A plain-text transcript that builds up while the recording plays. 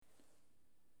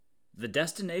The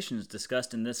destinations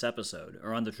discussed in this episode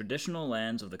are on the traditional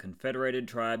lands of the Confederated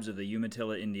Tribes of the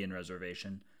Umatilla Indian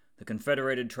Reservation, the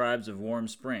Confederated Tribes of Warm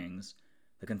Springs,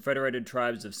 the Confederated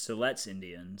Tribes of Siletz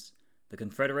Indians, the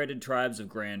Confederated Tribes of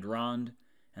Grand Ronde,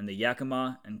 and the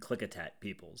Yakima and Klickitat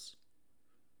peoples.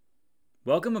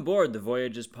 Welcome aboard the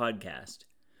Voyages podcast.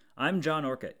 I'm John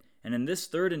Orcutt, and in this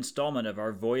third installment of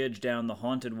our voyage down the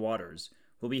haunted waters,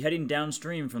 we'll be heading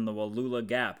downstream from the Wallula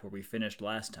Gap where we finished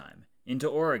last time, into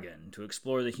Oregon to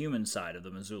explore the human side of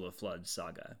the Missoula Floods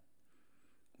saga.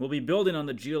 We'll be building on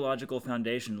the geological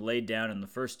foundation laid down in the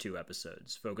first two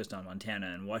episodes, focused on Montana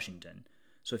and Washington,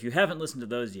 so if you haven't listened to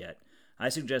those yet, I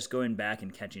suggest going back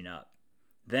and catching up.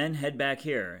 Then head back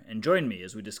here and join me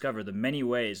as we discover the many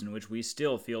ways in which we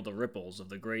still feel the ripples of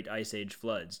the great Ice Age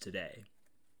floods today.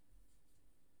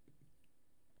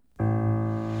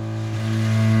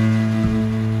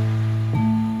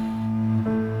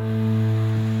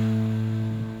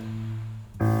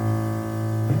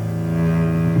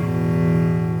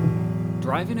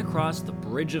 Driving across the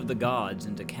Bridge of the Gods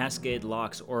into Cascade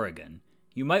Locks, Oregon,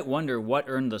 you might wonder what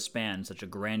earned the span such a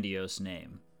grandiose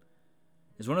name.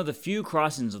 As one of the few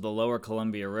crossings of the lower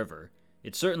Columbia River,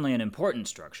 it's certainly an important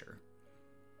structure.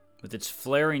 With its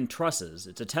flaring trusses,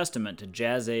 it's a testament to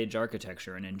Jazz-Age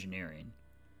architecture and engineering.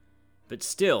 But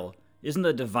still, isn't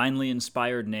the divinely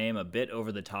inspired name a bit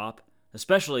over the top,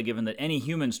 especially given that any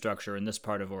human structure in this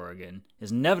part of Oregon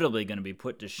is inevitably going to be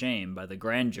put to shame by the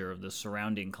grandeur of the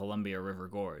surrounding Columbia River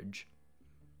Gorge?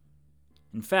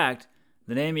 In fact,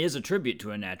 the name is a tribute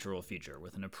to a natural feature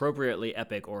with an appropriately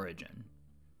epic origin.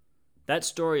 That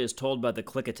story is told by the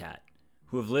Klickitat,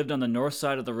 who have lived on the north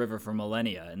side of the river for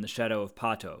millennia in the shadow of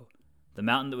Pato, the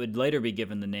mountain that would later be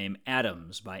given the name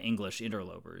Adams by English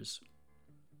interlopers.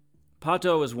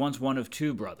 Pato was once one of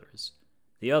two brothers.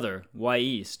 The other,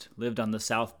 Wyeast, lived on the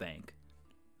south bank.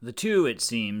 The two, it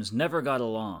seems, never got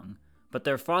along, but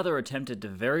their father attempted to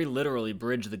very literally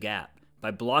bridge the gap by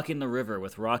blocking the river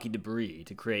with rocky debris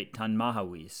to create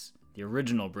Tanmahawis, the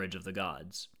original bridge of the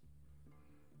gods.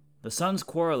 The sons'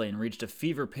 quarreling reached a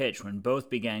fever pitch when both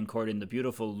began courting the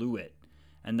beautiful Luit,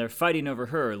 and their fighting over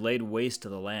her laid waste to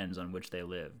the lands on which they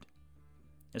lived.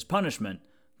 As punishment,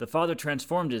 the father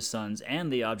transformed his sons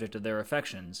and the object of their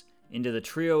affections into the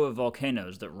trio of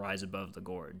volcanoes that rise above the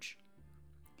gorge.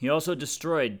 He also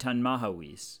destroyed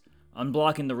Tanmahawis,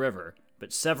 unblocking the river,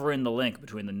 but severing the link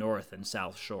between the north and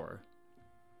south shore.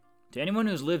 To anyone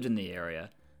who's lived in the area,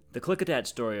 the Klickitat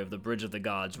story of the Bridge of the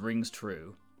Gods rings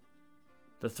true.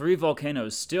 The three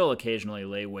volcanoes still occasionally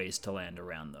lay waste to land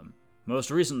around them,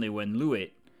 most recently when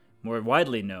Luit, more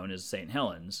widely known as St.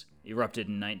 Helens, erupted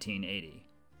in 1980.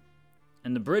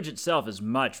 And the bridge itself is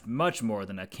much, much more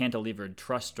than a cantilevered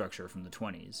truss structure from the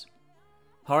 20s.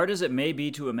 Hard as it may be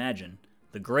to imagine,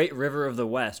 the Great River of the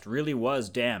West really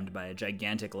was dammed by a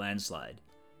gigantic landslide,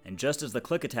 and just as the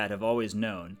Klickitat have always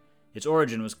known, its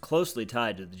origin was closely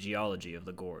tied to the geology of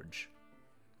the gorge.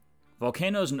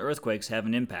 Volcanoes and earthquakes have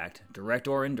an impact, direct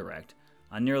or indirect,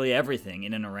 on nearly everything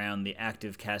in and around the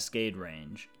active Cascade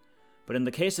Range. But in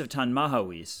the case of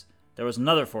Tanmahawis, there was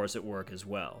another force at work as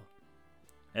well.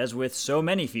 As with so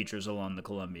many features along the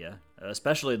Columbia,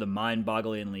 especially the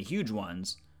mind-bogglingly huge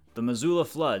ones, the Missoula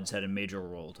Floods had a major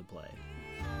role to play.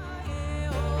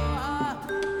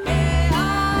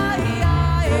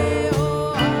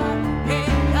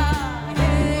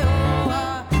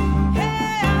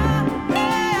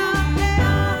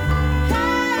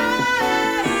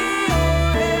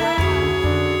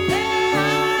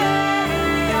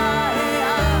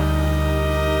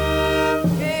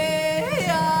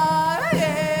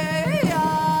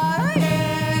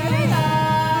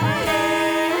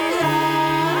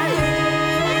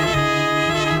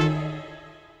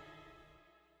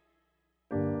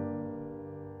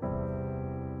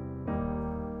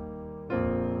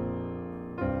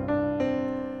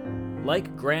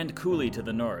 Like Grand Coulee to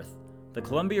the north, the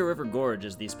Columbia River Gorge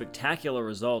is the spectacular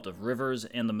result of rivers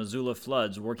and the Missoula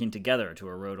Floods working together to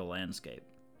erode a landscape.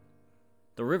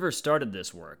 The river started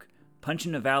this work,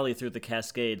 punching a valley through the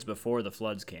Cascades before the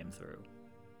floods came through.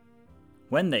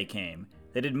 When they came,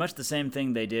 they did much the same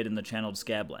thing they did in the channeled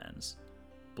Scablands,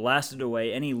 blasted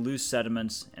away any loose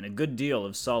sediments and a good deal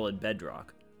of solid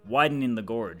bedrock, widening the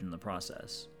gorge in the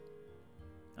process.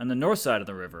 On the north side of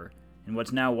the river, in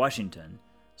what's now Washington,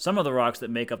 some of the rocks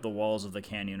that make up the walls of the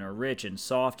canyon are rich in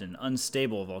soft and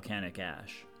unstable volcanic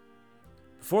ash.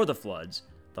 Before the floods,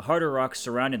 the harder rocks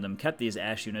surrounding them kept these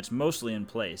ash units mostly in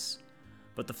place,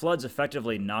 but the floods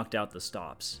effectively knocked out the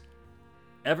stops.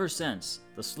 Ever since,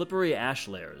 the slippery ash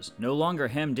layers, no longer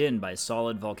hemmed in by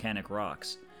solid volcanic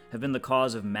rocks, have been the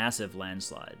cause of massive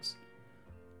landslides.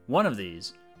 One of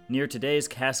these, near today's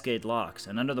Cascade Locks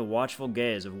and under the watchful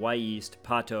gaze of Wyeast,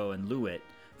 Pato, and Luit,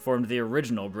 formed the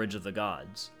original Bridge of the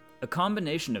Gods. A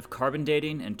combination of carbon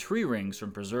dating and tree rings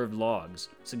from preserved logs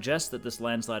suggests that this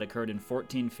landslide occurred in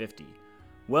 1450,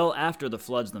 well after the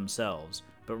floods themselves,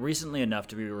 but recently enough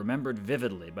to be remembered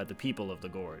vividly by the people of the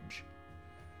gorge.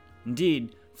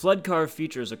 Indeed, flood-carved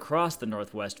features across the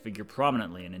Northwest figure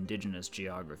prominently in indigenous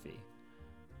geography.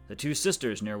 The Two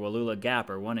Sisters near Wallula Gap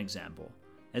are one example,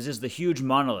 as is the huge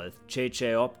monolith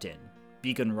Che-Che-Optin,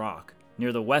 Beacon Rock,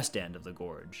 near the west end of the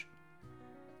gorge.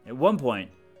 At one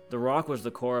point, the rock was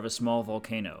the core of a small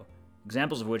volcano,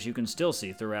 examples of which you can still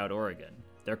see throughout Oregon.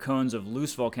 They're cones of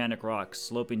loose volcanic rocks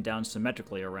sloping down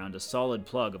symmetrically around a solid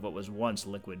plug of what was once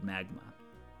liquid magma.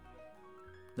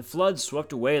 The floods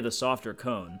swept away the softer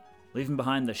cone, leaving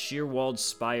behind the sheer-walled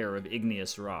spire of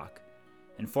igneous rock,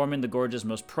 and forming the gorge's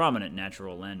most prominent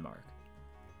natural landmark.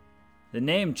 The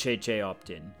name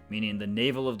Che-Che-Optin, meaning the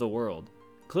navel of the world,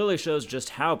 clearly shows just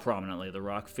how prominently the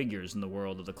rock figures in the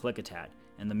world of the Klickitat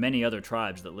and the many other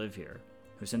tribes that live here,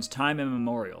 who since time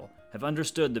immemorial have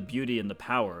understood the beauty and the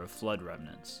power of flood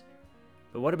remnants.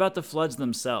 But what about the floods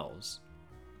themselves?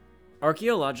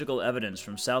 Archaeological evidence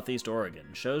from southeast Oregon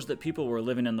shows that people were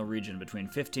living in the region between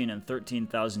 15 and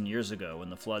 13,000 years ago when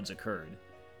the floods occurred,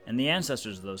 and the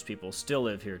ancestors of those people still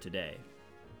live here today.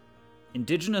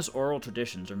 Indigenous oral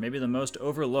traditions are maybe the most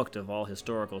overlooked of all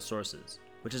historical sources,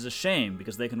 which is a shame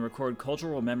because they can record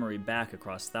cultural memory back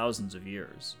across thousands of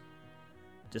years.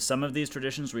 Do some of these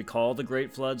traditions recall the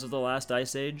great floods of the last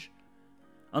ice age?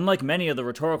 Unlike many of the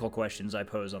rhetorical questions I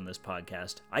pose on this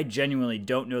podcast, I genuinely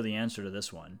don't know the answer to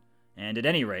this one, and at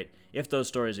any rate, if those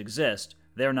stories exist,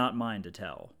 they're not mine to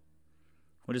tell.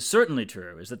 What is certainly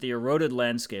true is that the eroded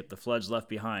landscape the floods left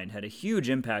behind had a huge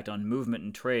impact on movement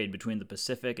and trade between the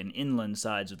Pacific and inland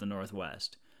sides of the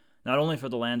Northwest, not only for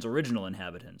the land's original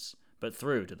inhabitants, but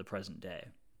through to the present day.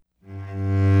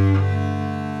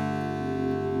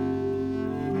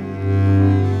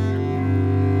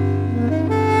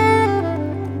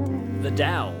 The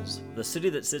Dalles, the city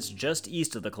that sits just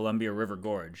east of the Columbia River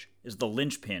Gorge, is the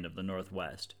linchpin of the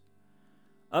Northwest.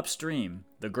 Upstream,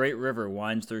 the great river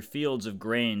winds through fields of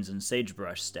grains and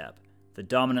sagebrush steppe, the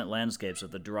dominant landscapes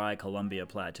of the dry Columbia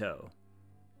Plateau.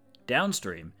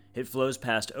 Downstream, it flows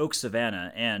past oak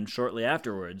savanna and, shortly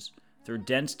afterwards, through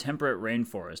dense temperate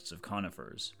rainforests of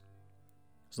conifers.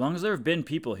 As long as there have been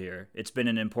people here, it's been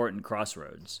an important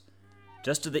crossroads.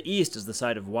 Just to the east is the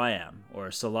site of Wayam, or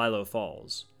Celilo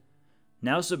Falls.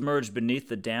 Now submerged beneath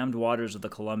the dammed waters of the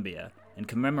Columbia and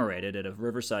commemorated at a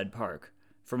riverside park,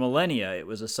 for millennia it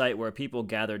was a site where people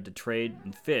gathered to trade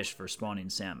and fish for spawning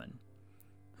salmon,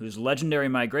 whose legendary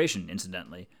migration,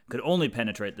 incidentally, could only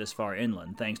penetrate this far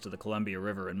inland thanks to the Columbia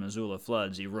River and Missoula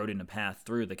floods eroding a path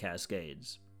through the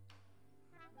Cascades.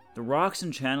 The rocks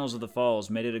and channels of the falls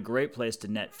made it a great place to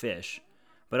net fish,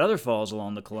 but other falls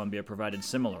along the Columbia provided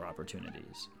similar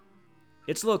opportunities.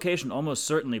 Its location almost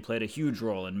certainly played a huge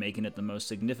role in making it the most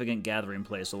significant gathering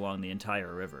place along the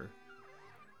entire river.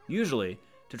 Usually,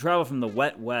 to travel from the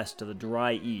wet west to the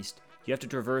dry east, you have to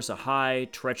traverse a high,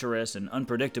 treacherous, and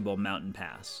unpredictable mountain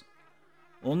pass.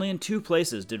 Only in two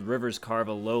places did rivers carve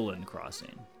a lowland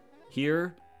crossing,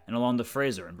 here and along the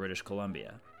Fraser in British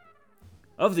Columbia.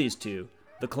 Of these two,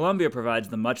 the Columbia provides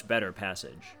the much better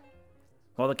passage.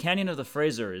 While the canyon of the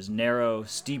Fraser is narrow,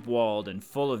 steep-walled, and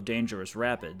full of dangerous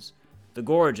rapids, the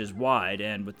gorge is wide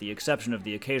and, with the exception of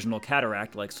the occasional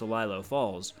cataract like Celilo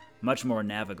Falls, much more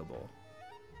navigable.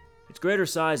 Its greater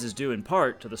size is due in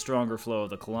part to the stronger flow of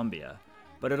the Columbia,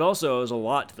 but it also owes a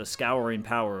lot to the scouring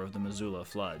power of the Missoula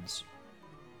floods.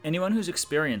 Anyone who's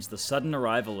experienced the sudden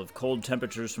arrival of cold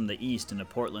temperatures from the east in a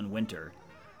Portland winter,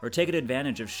 or taken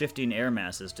advantage of shifting air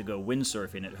masses to go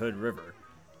windsurfing at Hood River,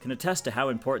 can attest to how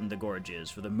important the gorge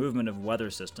is for the movement of weather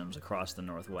systems across the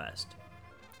Northwest.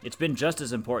 It's been just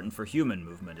as important for human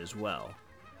movement as well.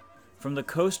 From the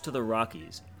coast to the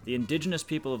Rockies, the indigenous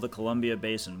people of the Columbia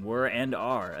Basin were and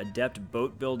are adept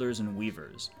boat builders and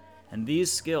weavers, and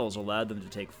these skills allowed them to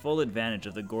take full advantage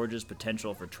of the gorge's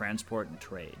potential for transport and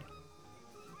trade.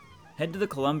 Head to the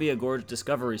Columbia Gorge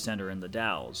Discovery Center in the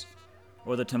Dalles,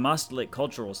 or the Tamastlik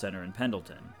Cultural Center in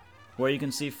Pendleton, where you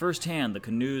can see firsthand the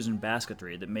canoes and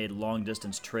basketry that made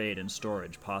long-distance trade and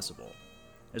storage possible,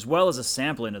 as well as a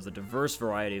sampling of the diverse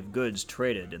variety of goods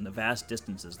traded in the vast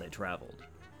distances they traveled.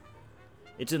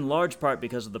 It's in large part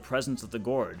because of the presence of the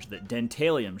gorge that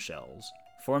dentalium shells,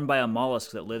 formed by a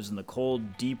mollusk that lives in the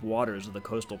cold, deep waters of the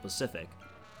coastal Pacific,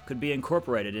 could be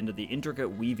incorporated into the intricate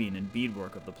weaving and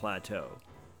beadwork of the plateau,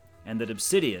 and that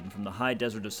obsidian from the high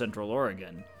desert of central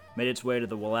Oregon made its way to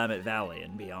the Willamette Valley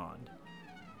and beyond.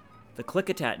 The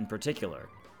Klickitat in particular,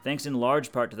 thanks in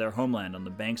large part to their homeland on the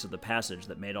banks of the passage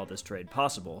that made all this trade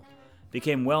possible,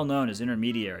 became well known as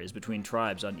intermediaries between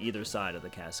tribes on either side of the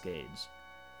Cascades.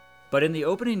 But in the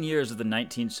opening years of the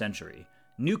 19th century,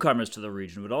 newcomers to the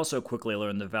region would also quickly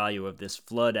learn the value of this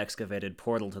flood-excavated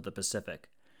portal to the Pacific,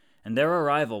 and their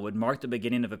arrival would mark the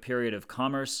beginning of a period of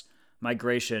commerce,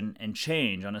 migration, and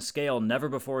change on a scale never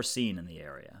before seen in the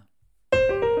area.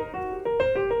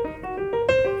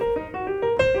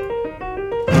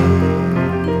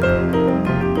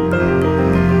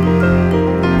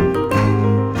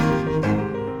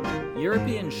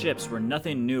 European ships were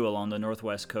nothing new along the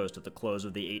northwest coast at the close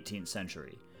of the 18th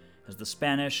century, as the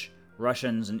Spanish,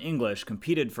 Russians, and English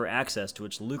competed for access to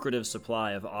its lucrative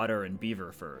supply of otter and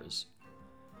beaver furs.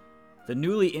 The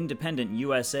newly independent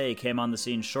USA came on the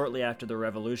scene shortly after the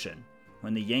Revolution,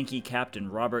 when the Yankee captain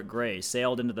Robert Gray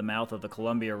sailed into the mouth of the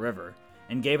Columbia River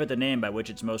and gave it the name by which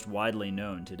it's most widely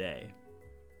known today.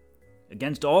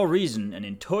 Against all reason and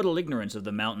in total ignorance of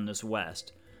the mountainous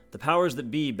West, the powers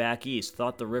that be back east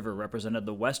thought the river represented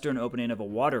the western opening of a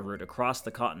water route across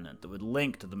the continent that would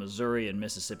link to the Missouri and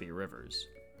Mississippi rivers.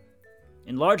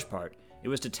 In large part, it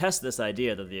was to test this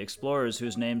idea that the explorers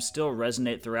whose names still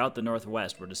resonate throughout the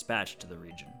Northwest were dispatched to the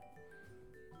region.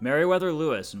 Meriwether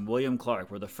Lewis and William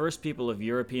Clark were the first people of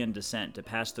European descent to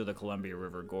pass through the Columbia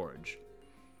River Gorge.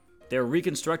 Their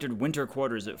reconstructed winter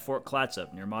quarters at Fort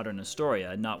Clatsop near modern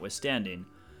Astoria notwithstanding,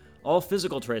 all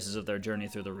physical traces of their journey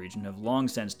through the region have long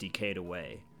since decayed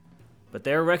away. But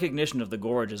their recognition of the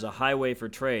gorge as a highway for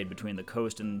trade between the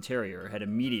coast and interior had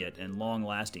immediate and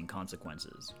long-lasting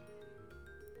consequences.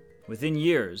 Within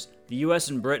years, the US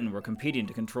and Britain were competing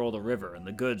to control the river and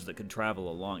the goods that could travel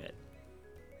along it.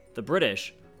 The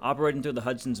British, operating through the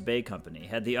Hudson's Bay Company,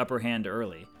 had the upper hand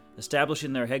early,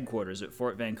 establishing their headquarters at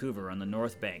Fort Vancouver on the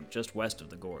north bank just west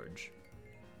of the gorge.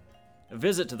 A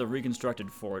visit to the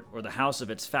reconstructed fort, or the house of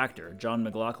its factor, John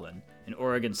McLaughlin, in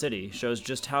Oregon City shows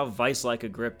just how vice-like a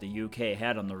grip the UK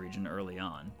had on the region early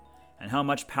on, and how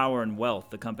much power and wealth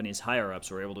the company's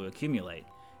higher-ups were able to accumulate,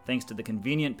 thanks to the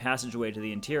convenient passageway to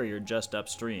the interior just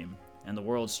upstream, and the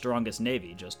world's strongest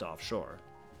navy just offshore.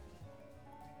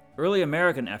 Early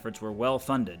American efforts were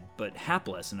well-funded, but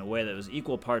hapless in a way that was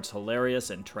equal parts hilarious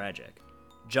and tragic.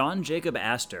 John Jacob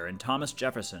Astor and Thomas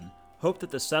Jefferson hoped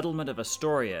that the settlement of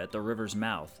Astoria at the river's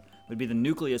mouth would be the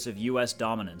nucleus of U.S.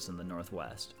 dominance in the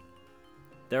Northwest.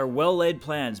 Their well-laid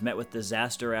plans met with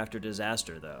disaster after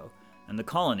disaster, though, and the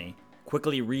colony,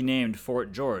 quickly renamed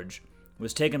Fort George,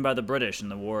 was taken by the British in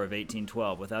the War of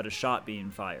 1812 without a shot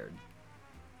being fired.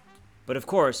 But of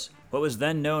course, what was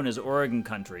then known as Oregon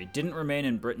Country didn't remain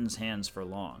in Britain's hands for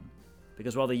long,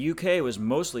 because while the UK was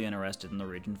mostly interested in the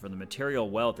region for the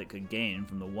material wealth it could gain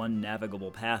from the one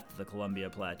navigable path to the Columbia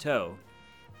Plateau,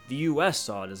 the US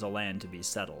saw it as a land to be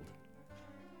settled.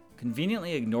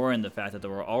 Conveniently ignoring the fact that there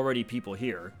were already people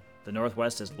here, the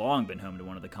Northwest has long been home to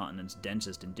one of the continent's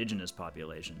densest indigenous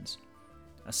populations.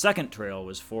 A second trail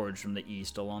was forged from the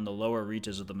east along the lower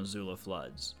reaches of the Missoula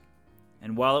floods.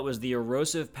 And while it was the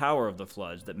erosive power of the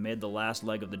floods that made the last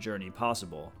leg of the journey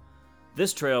possible,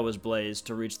 this trail was blazed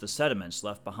to reach the sediments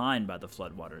left behind by the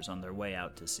floodwaters on their way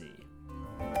out to sea.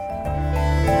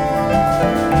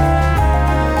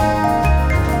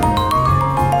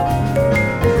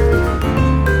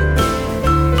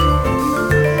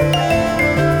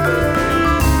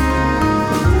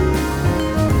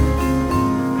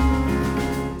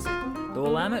 The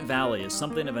Willamette Valley is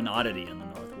something of an oddity in the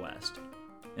Northwest.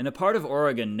 In a part of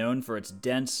Oregon known for its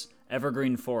dense,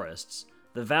 evergreen forests,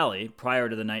 the valley, prior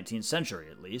to the 19th century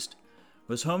at least,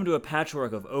 was home to a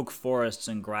patchwork of oak forests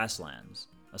and grasslands,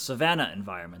 a savanna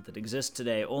environment that exists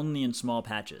today only in small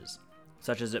patches,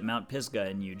 such as at Mount Pisgah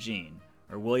in Eugene,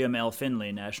 or William L.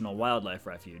 Finley National Wildlife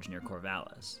Refuge near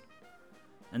Corvallis.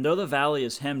 And though the valley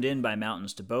is hemmed in by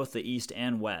mountains to both the east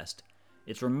and west,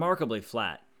 it's remarkably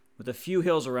flat, with a few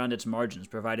hills around its margins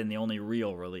providing the only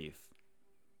real relief.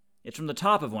 It's from the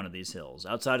top of one of these hills,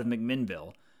 outside of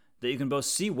McMinnville, that you can both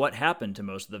see what happened to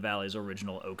most of the valley's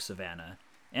original oak savanna,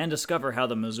 and discover how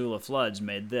the Missoula floods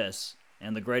made this,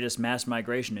 and the greatest mass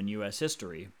migration in U.S.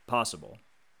 history, possible.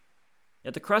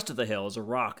 At the crest of the hill is a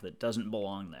rock that doesn't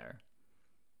belong there.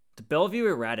 The Bellevue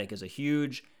Erratic is a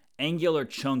huge, angular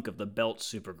chunk of the Belt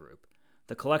Supergroup,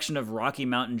 the collection of Rocky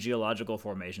Mountain geological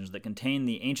formations that contain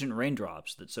the ancient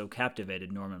raindrops that so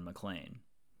captivated Norman Maclean.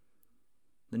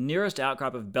 The nearest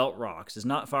outcrop of belt rocks is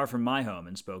not far from my home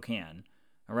in Spokane.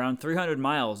 Around 300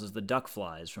 miles as the duck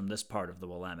flies from this part of the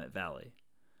Willamette Valley.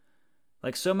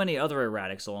 Like so many other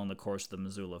erratics along the course of the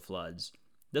Missoula floods,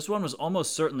 this one was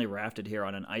almost certainly rafted here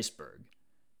on an iceberg.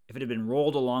 If it had been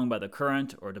rolled along by the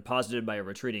current or deposited by a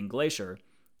retreating glacier,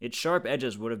 its sharp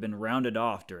edges would have been rounded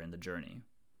off during the journey.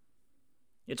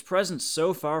 Its presence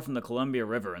so far from the Columbia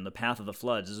River in the path of the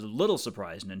floods is a little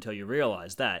surprising until you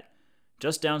realize that,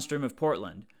 just downstream of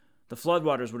Portland, the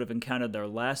floodwaters would have encountered their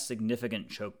last significant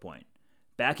choke point,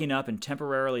 backing up and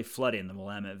temporarily flooding the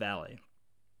Willamette Valley.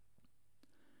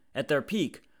 At their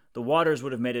peak, the waters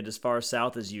would have made it as far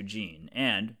south as Eugene,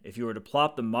 and, if you were to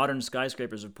plop the modern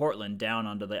skyscrapers of Portland down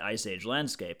onto the Ice Age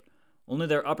landscape, only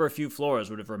their upper few floors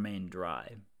would have remained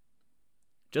dry.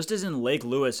 Just as in Lake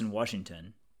Lewis in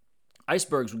Washington,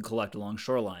 icebergs would collect along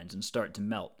shorelines and start to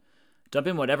melt,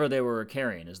 dumping whatever they were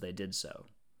carrying as they did so.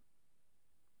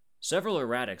 Several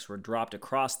erratics were dropped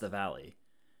across the valley.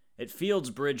 At Fields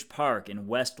Bridge Park in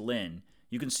West Lynn,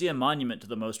 you can see a monument to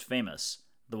the most famous,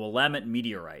 the Willamette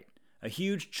Meteorite, a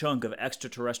huge chunk of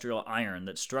extraterrestrial iron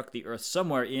that struck the Earth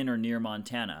somewhere in or near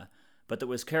Montana, but that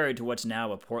was carried to what's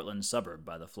now a Portland suburb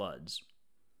by the floods.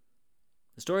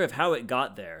 The story of how it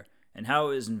got there, and how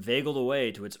it was inveigled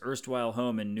away to its erstwhile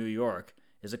home in New York,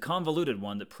 is a convoluted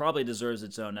one that probably deserves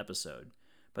its own episode,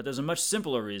 but there's a much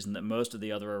simpler reason that most of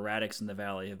the other erratics in the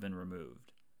valley have been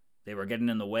removed. They were getting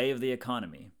in the way of the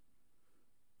economy.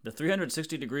 The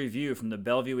 360-degree view from the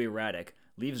Bellevue erratic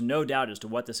leaves no doubt as to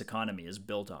what this economy is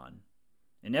built on.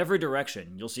 In every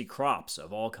direction, you'll see crops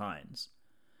of all kinds.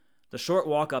 The short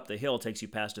walk up the hill takes you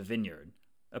past a vineyard,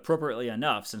 appropriately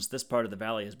enough since this part of the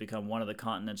valley has become one of the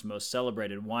continent's most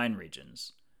celebrated wine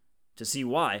regions. To see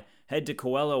why, head to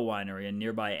Coelho Winery in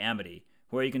nearby Amity,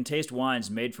 where you can taste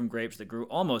wines made from grapes that grew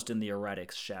almost in the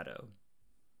erratic's shadow.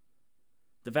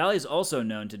 The valley is also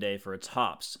known today for its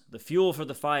hops, the fuel for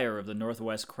the fire of the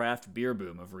Northwest craft beer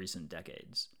boom of recent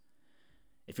decades.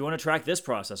 If you want to track this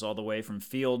process all the way from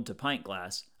field to pint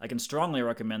glass, I can strongly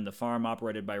recommend the farm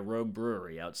operated by Rogue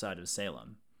Brewery outside of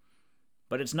Salem.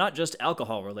 But it's not just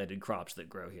alcohol-related crops that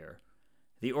grow here.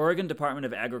 The Oregon Department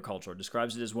of Agriculture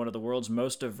describes it as one of the world's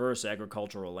most diverse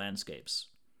agricultural landscapes.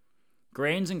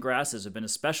 Grains and grasses have been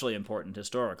especially important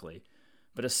historically,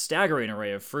 but a staggering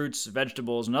array of fruits,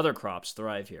 vegetables, and other crops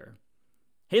thrive here.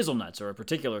 Hazelnuts are a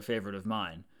particular favorite of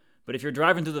mine, but if you're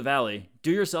driving through the valley,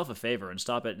 do yourself a favor and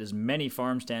stop at as many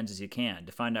farm stands as you can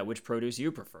to find out which produce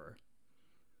you prefer.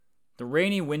 The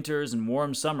rainy winters and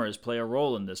warm summers play a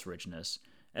role in this richness,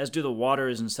 as do the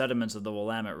waters and sediments of the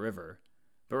Willamette River.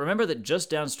 But remember that just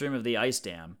downstream of the ice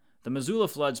dam, the Missoula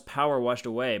floods power washed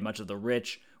away much of the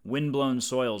rich, wind-blown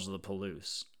soils of the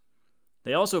Palouse.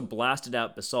 They also blasted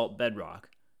out basalt bedrock,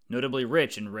 notably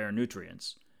rich in rare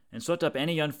nutrients, and swept up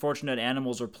any unfortunate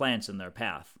animals or plants in their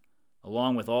path,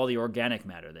 along with all the organic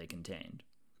matter they contained.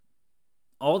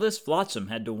 All this flotsam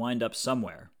had to wind up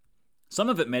somewhere. Some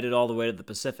of it made it all the way to the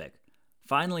Pacific,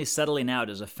 finally settling out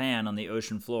as a fan on the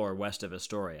ocean floor west of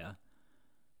Astoria.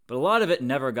 But a lot of it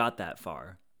never got that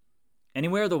far.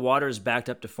 Anywhere the waters backed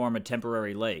up to form a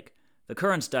temporary lake, the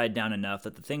currents died down enough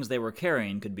that the things they were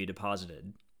carrying could be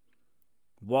deposited.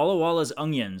 Walla Walla's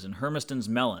onions and Hermiston's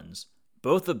melons,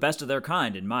 both the best of their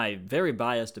kind in my very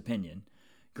biased opinion,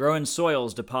 grow in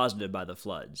soils deposited by the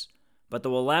floods, but the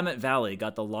Willamette Valley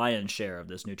got the lion's share of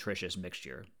this nutritious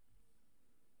mixture.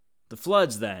 The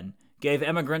floods, then, gave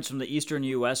emigrants from the eastern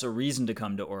U.S. a reason to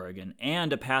come to Oregon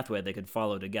and a pathway they could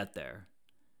follow to get there.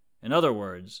 In other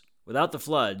words, without the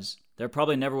floods, there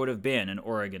probably never would have been an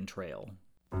Oregon Trail.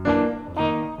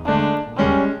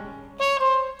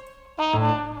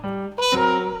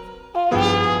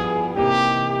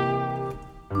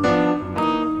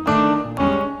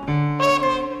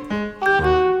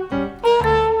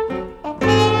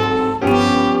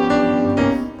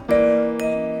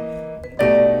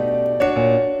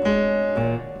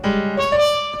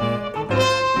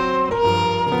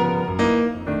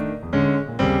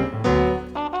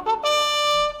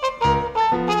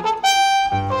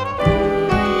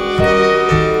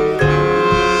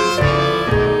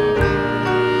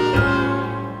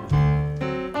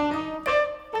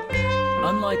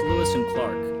 Unlike Lewis and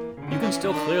Clark, you can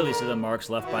still clearly see the marks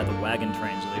left by the wagon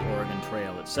trains of the Oregon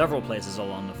Trail at several places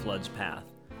along the flood's path,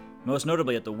 most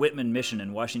notably at the Whitman Mission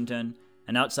in Washington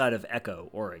and outside of Echo,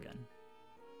 Oregon.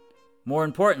 More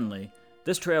importantly,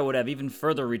 this trail would have even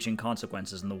further reaching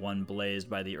consequences than the one blazed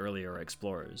by the earlier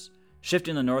explorers,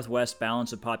 shifting the Northwest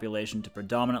balance of population to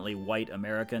predominantly white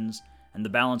Americans and the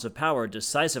balance of power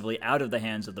decisively out of the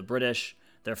hands of the British,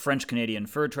 their French-Canadian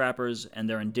fur trappers, and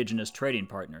their indigenous trading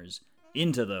partners,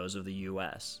 into those of the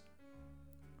U.S.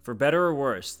 For better or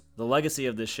worse, the legacy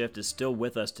of this shift is still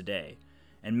with us today,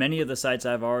 and many of the sites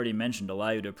I've already mentioned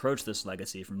allow you to approach this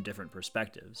legacy from different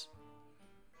perspectives.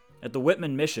 At the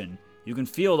Whitman Mission, you can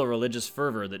feel the religious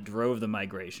fervor that drove the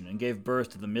migration and gave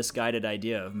birth to the misguided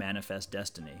idea of manifest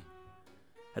destiny.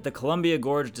 At the Columbia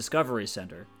Gorge Discovery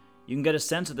Center, you can get a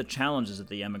sense of the challenges that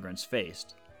the emigrants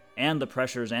faced, and the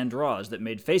pressures and draws that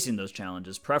made facing those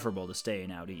challenges preferable to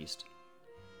staying out east.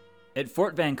 At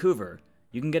Fort Vancouver,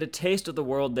 you can get a taste of the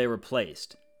world they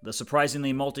replaced, the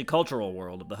surprisingly multicultural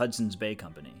world of the Hudson's Bay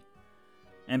Company.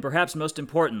 And perhaps most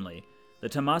importantly, the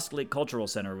Tamaulipas Cultural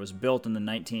Center was built in the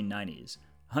 1990s,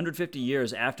 150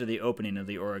 years after the opening of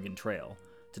the Oregon Trail,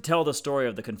 to tell the story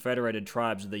of the Confederated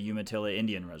Tribes of the Umatilla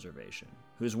Indian Reservation,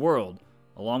 whose world,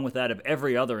 along with that of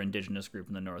every other indigenous group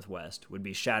in the Northwest, would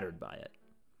be shattered by it.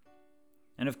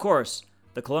 And of course,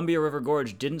 the Columbia River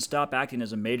Gorge didn't stop acting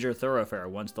as a major thoroughfare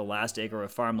once the last acre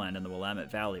of farmland in the Willamette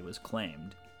Valley was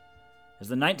claimed. As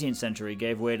the 19th century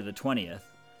gave way to the 20th,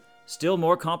 still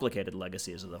more complicated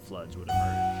legacies of the floods would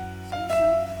emerge.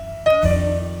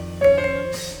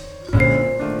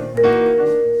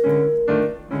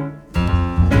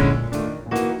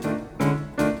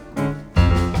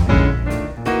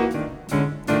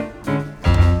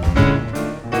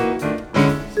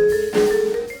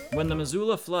 When the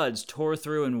Missoula floods tore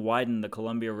through and widened the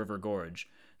Columbia River Gorge,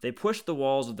 they pushed the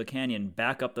walls of the canyon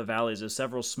back up the valleys of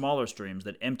several smaller streams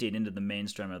that emptied into the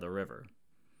mainstem of the river.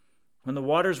 When the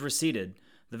waters receded,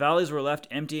 the valleys were left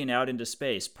emptying out into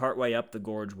space partway up the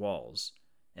gorge walls,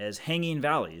 as hanging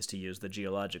valleys, to use the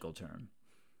geological term.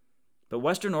 But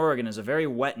Western Oregon is a very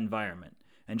wet environment,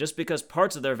 and just because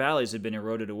parts of their valleys had been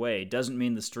eroded away doesn't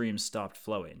mean the streams stopped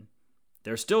flowing.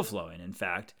 They're still flowing, in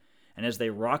fact, and as they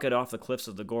rocket off the cliffs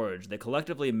of the gorge, they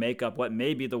collectively make up what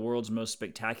may be the world's most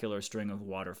spectacular string of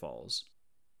waterfalls.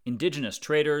 Indigenous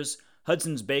traders,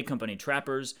 Hudson's Bay Company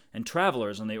trappers, and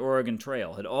travelers on the Oregon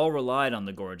Trail had all relied on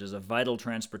the gorge as a vital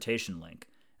transportation link,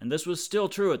 and this was still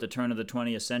true at the turn of the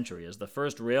 20th century as the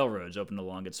first railroads opened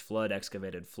along its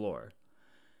flood-excavated floor.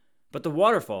 But the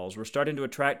waterfalls were starting to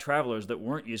attract travelers that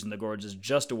weren't using the gorge as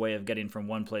just a way of getting from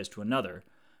one place to another,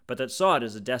 but that saw it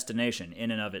as a destination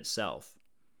in and of itself.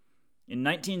 In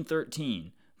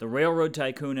 1913, the railroad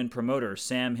tycoon and promoter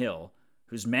Sam Hill,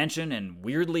 whose mansion and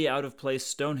weirdly out-of-place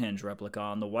Stonehenge replica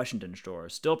on the Washington shore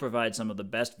still provide some of the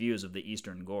best views of the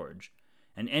eastern gorge,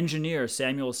 and engineer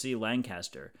Samuel C.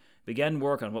 Lancaster began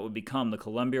work on what would become the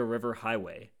Columbia River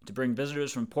Highway to bring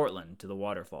visitors from Portland to the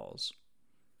waterfalls.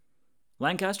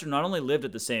 Lancaster not only lived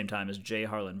at the same time as J.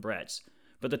 Harlan Bretz,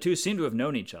 but the two seem to have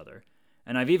known each other,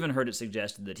 and I've even heard it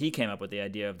suggested that he came up with the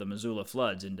idea of the Missoula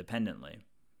floods independently.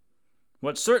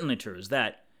 What's certainly true is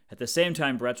that, at the same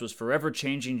time Bretz was forever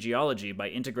changing geology by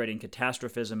integrating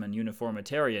catastrophism and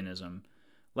uniformitarianism,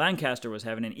 Lancaster was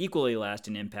having an equally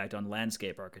lasting impact on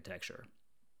landscape architecture.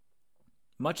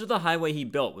 Much of the highway he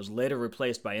built was later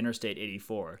replaced by Interstate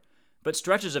 84, but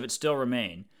stretches of it still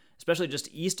remain, especially just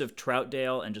east of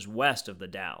Troutdale and just west of the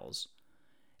Dalles.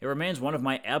 It remains one of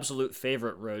my absolute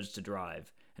favorite roads to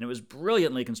drive, and it was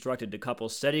brilliantly constructed to couple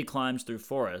steady climbs through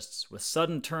forests with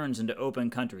sudden turns into open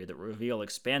country that reveal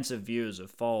expansive views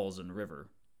of falls and river.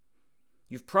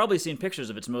 You've probably seen pictures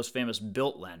of its most famous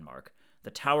built landmark, the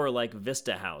tower-like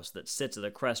Vista House that sits at a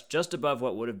crest just above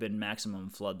what would have been maximum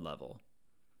flood level.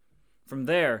 From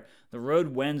there, the road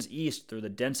wends east through the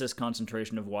densest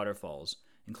concentration of waterfalls,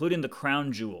 including the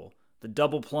crown jewel, the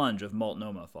double plunge of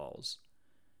Multnomah Falls.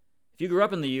 If you grew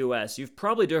up in the U.S., you've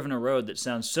probably driven a road that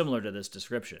sounds similar to this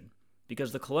description,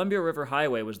 because the Columbia River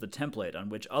Highway was the template on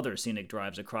which other scenic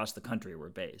drives across the country were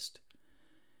based.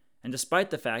 And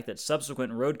despite the fact that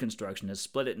subsequent road construction has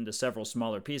split it into several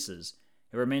smaller pieces,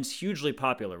 it remains hugely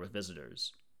popular with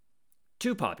visitors.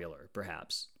 Too popular,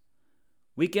 perhaps.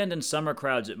 Weekend and summer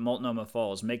crowds at Multnomah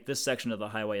Falls make this section of the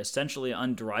highway essentially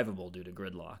undrivable due to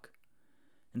gridlock.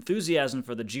 Enthusiasm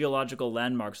for the geological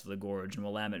landmarks of the gorge and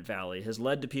Willamette Valley has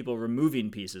led to people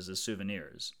removing pieces as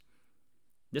souvenirs.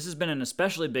 This has been an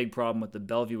especially big problem with the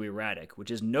Bellevue Erratic, which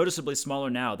is noticeably smaller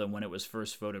now than when it was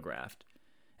first photographed.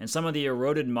 And some of the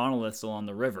eroded monoliths along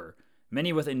the river,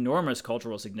 many with enormous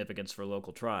cultural significance for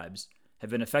local tribes, have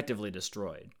been effectively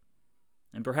destroyed.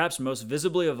 And perhaps most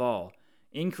visibly of all,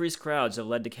 increased crowds have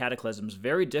led to cataclysms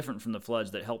very different from the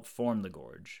floods that helped form the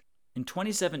gorge. In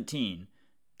 2017,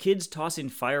 kids tossing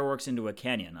fireworks into a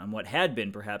canyon on what had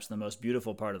been perhaps the most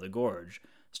beautiful part of the gorge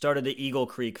started the Eagle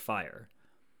Creek Fire.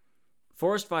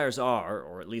 Forest fires are,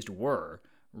 or at least were,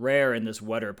 rare in this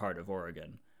wetter part of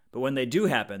Oregon, but when they do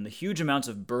happen, the huge amounts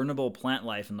of burnable plant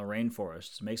life in the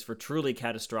rainforests makes for truly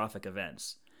catastrophic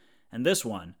events. And this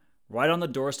one, right on the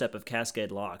doorstep of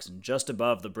Cascade Locks and just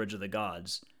above the Bridge of the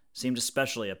Gods, seemed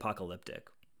especially apocalyptic.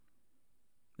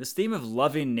 This theme of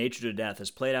loving nature to death has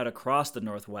played out across the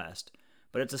Northwest,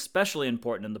 but it's especially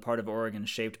important in the part of Oregon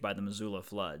shaped by the Missoula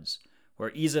floods,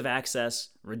 where ease of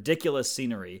access, ridiculous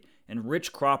scenery, and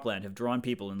rich cropland have drawn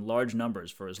people in large numbers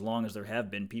for as long as there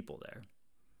have been people there.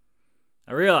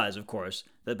 I realize, of course,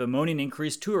 that bemoaning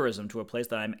increased tourism to a place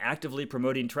that I'm actively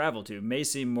promoting travel to may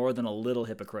seem more than a little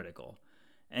hypocritical.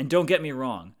 And don't get me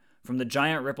wrong, from the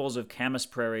giant ripples of Camas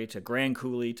Prairie to Grand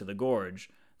Coulee to the Gorge,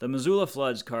 the Missoula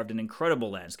floods carved an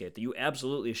incredible landscape that you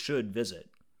absolutely should visit.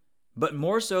 But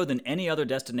more so than any other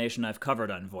destination I've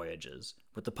covered on Voyages,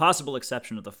 with the possible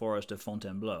exception of the forest of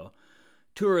Fontainebleau,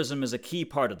 tourism is a key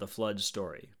part of the flood's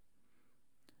story.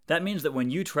 That means that when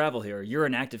you travel here, you're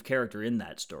an active character in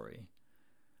that story.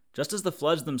 Just as the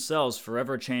floods themselves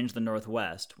forever changed the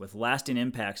Northwest, with lasting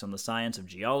impacts on the science of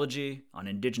geology, on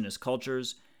indigenous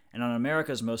cultures, and on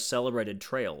America's most celebrated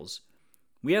trails,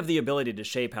 we have the ability to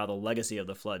shape how the legacy of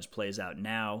the floods plays out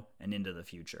now and into the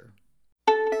future.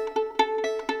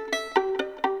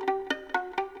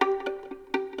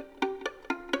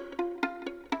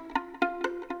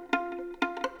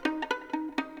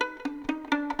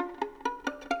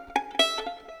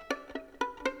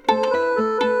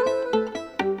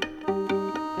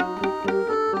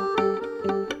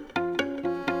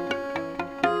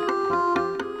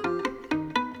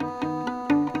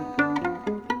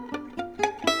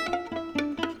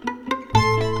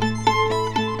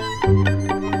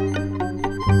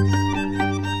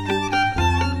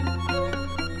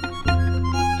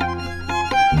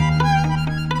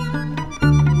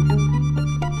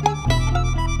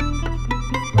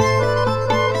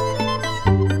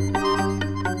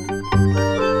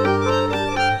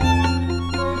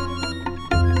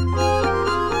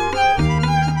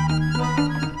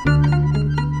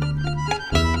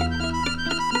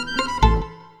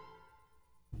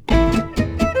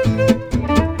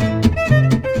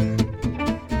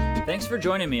 Thanks for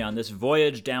joining me on this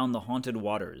voyage down the haunted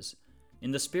waters.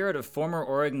 In the spirit of former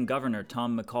Oregon Governor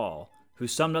Tom McCall, who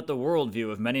summed up the worldview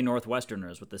of many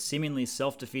Northwesterners with the seemingly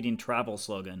self-defeating travel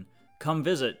slogan, "Come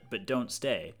visit, but don't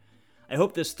stay," I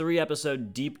hope this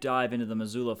 3-episode deep dive into the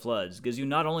Missoula floods gives you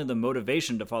not only the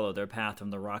motivation to follow their path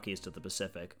from the Rockies to the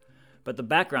Pacific, but the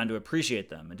background to appreciate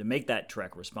them and to make that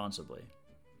trek responsibly.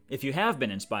 If you have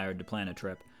been inspired to plan a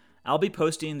trip, I'll be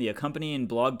posting the accompanying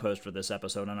blog post for this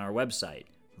episode on our website,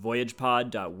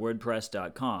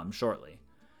 voyagepod.wordpress.com, shortly.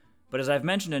 But as I've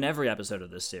mentioned in every episode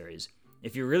of this series,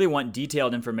 if you really want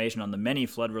detailed information on the many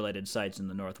flood-related sites in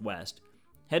the Northwest,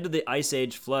 head to the Ice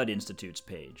Age Flood Institute's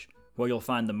page, where you'll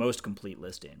find the most complete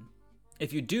listing.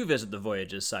 If you do visit the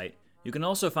Voyages site, you can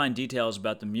also find details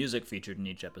about the music featured in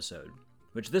each episode,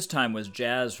 which this time was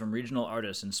jazz from regional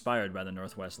artists inspired by the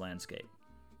Northwest landscape.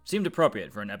 Seemed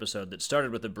appropriate for an episode that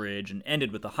started with a bridge and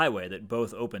ended with a highway that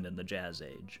both opened in the Jazz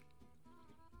Age.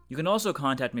 You can also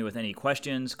contact me with any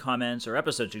questions, comments, or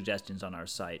episode suggestions on our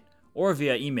site, or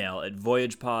via email at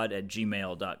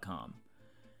voyagepod@gmail.com.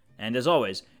 And as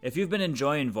always, if you've been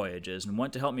enjoying Voyages and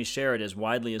want to help me share it as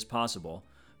widely as possible,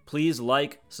 please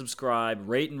like, subscribe,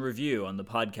 rate, and review on the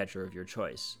podcatcher of your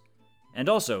choice. And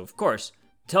also, of course,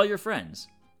 tell your friends.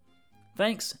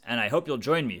 Thanks, and I hope you'll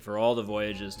join me for all the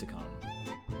voyages to come.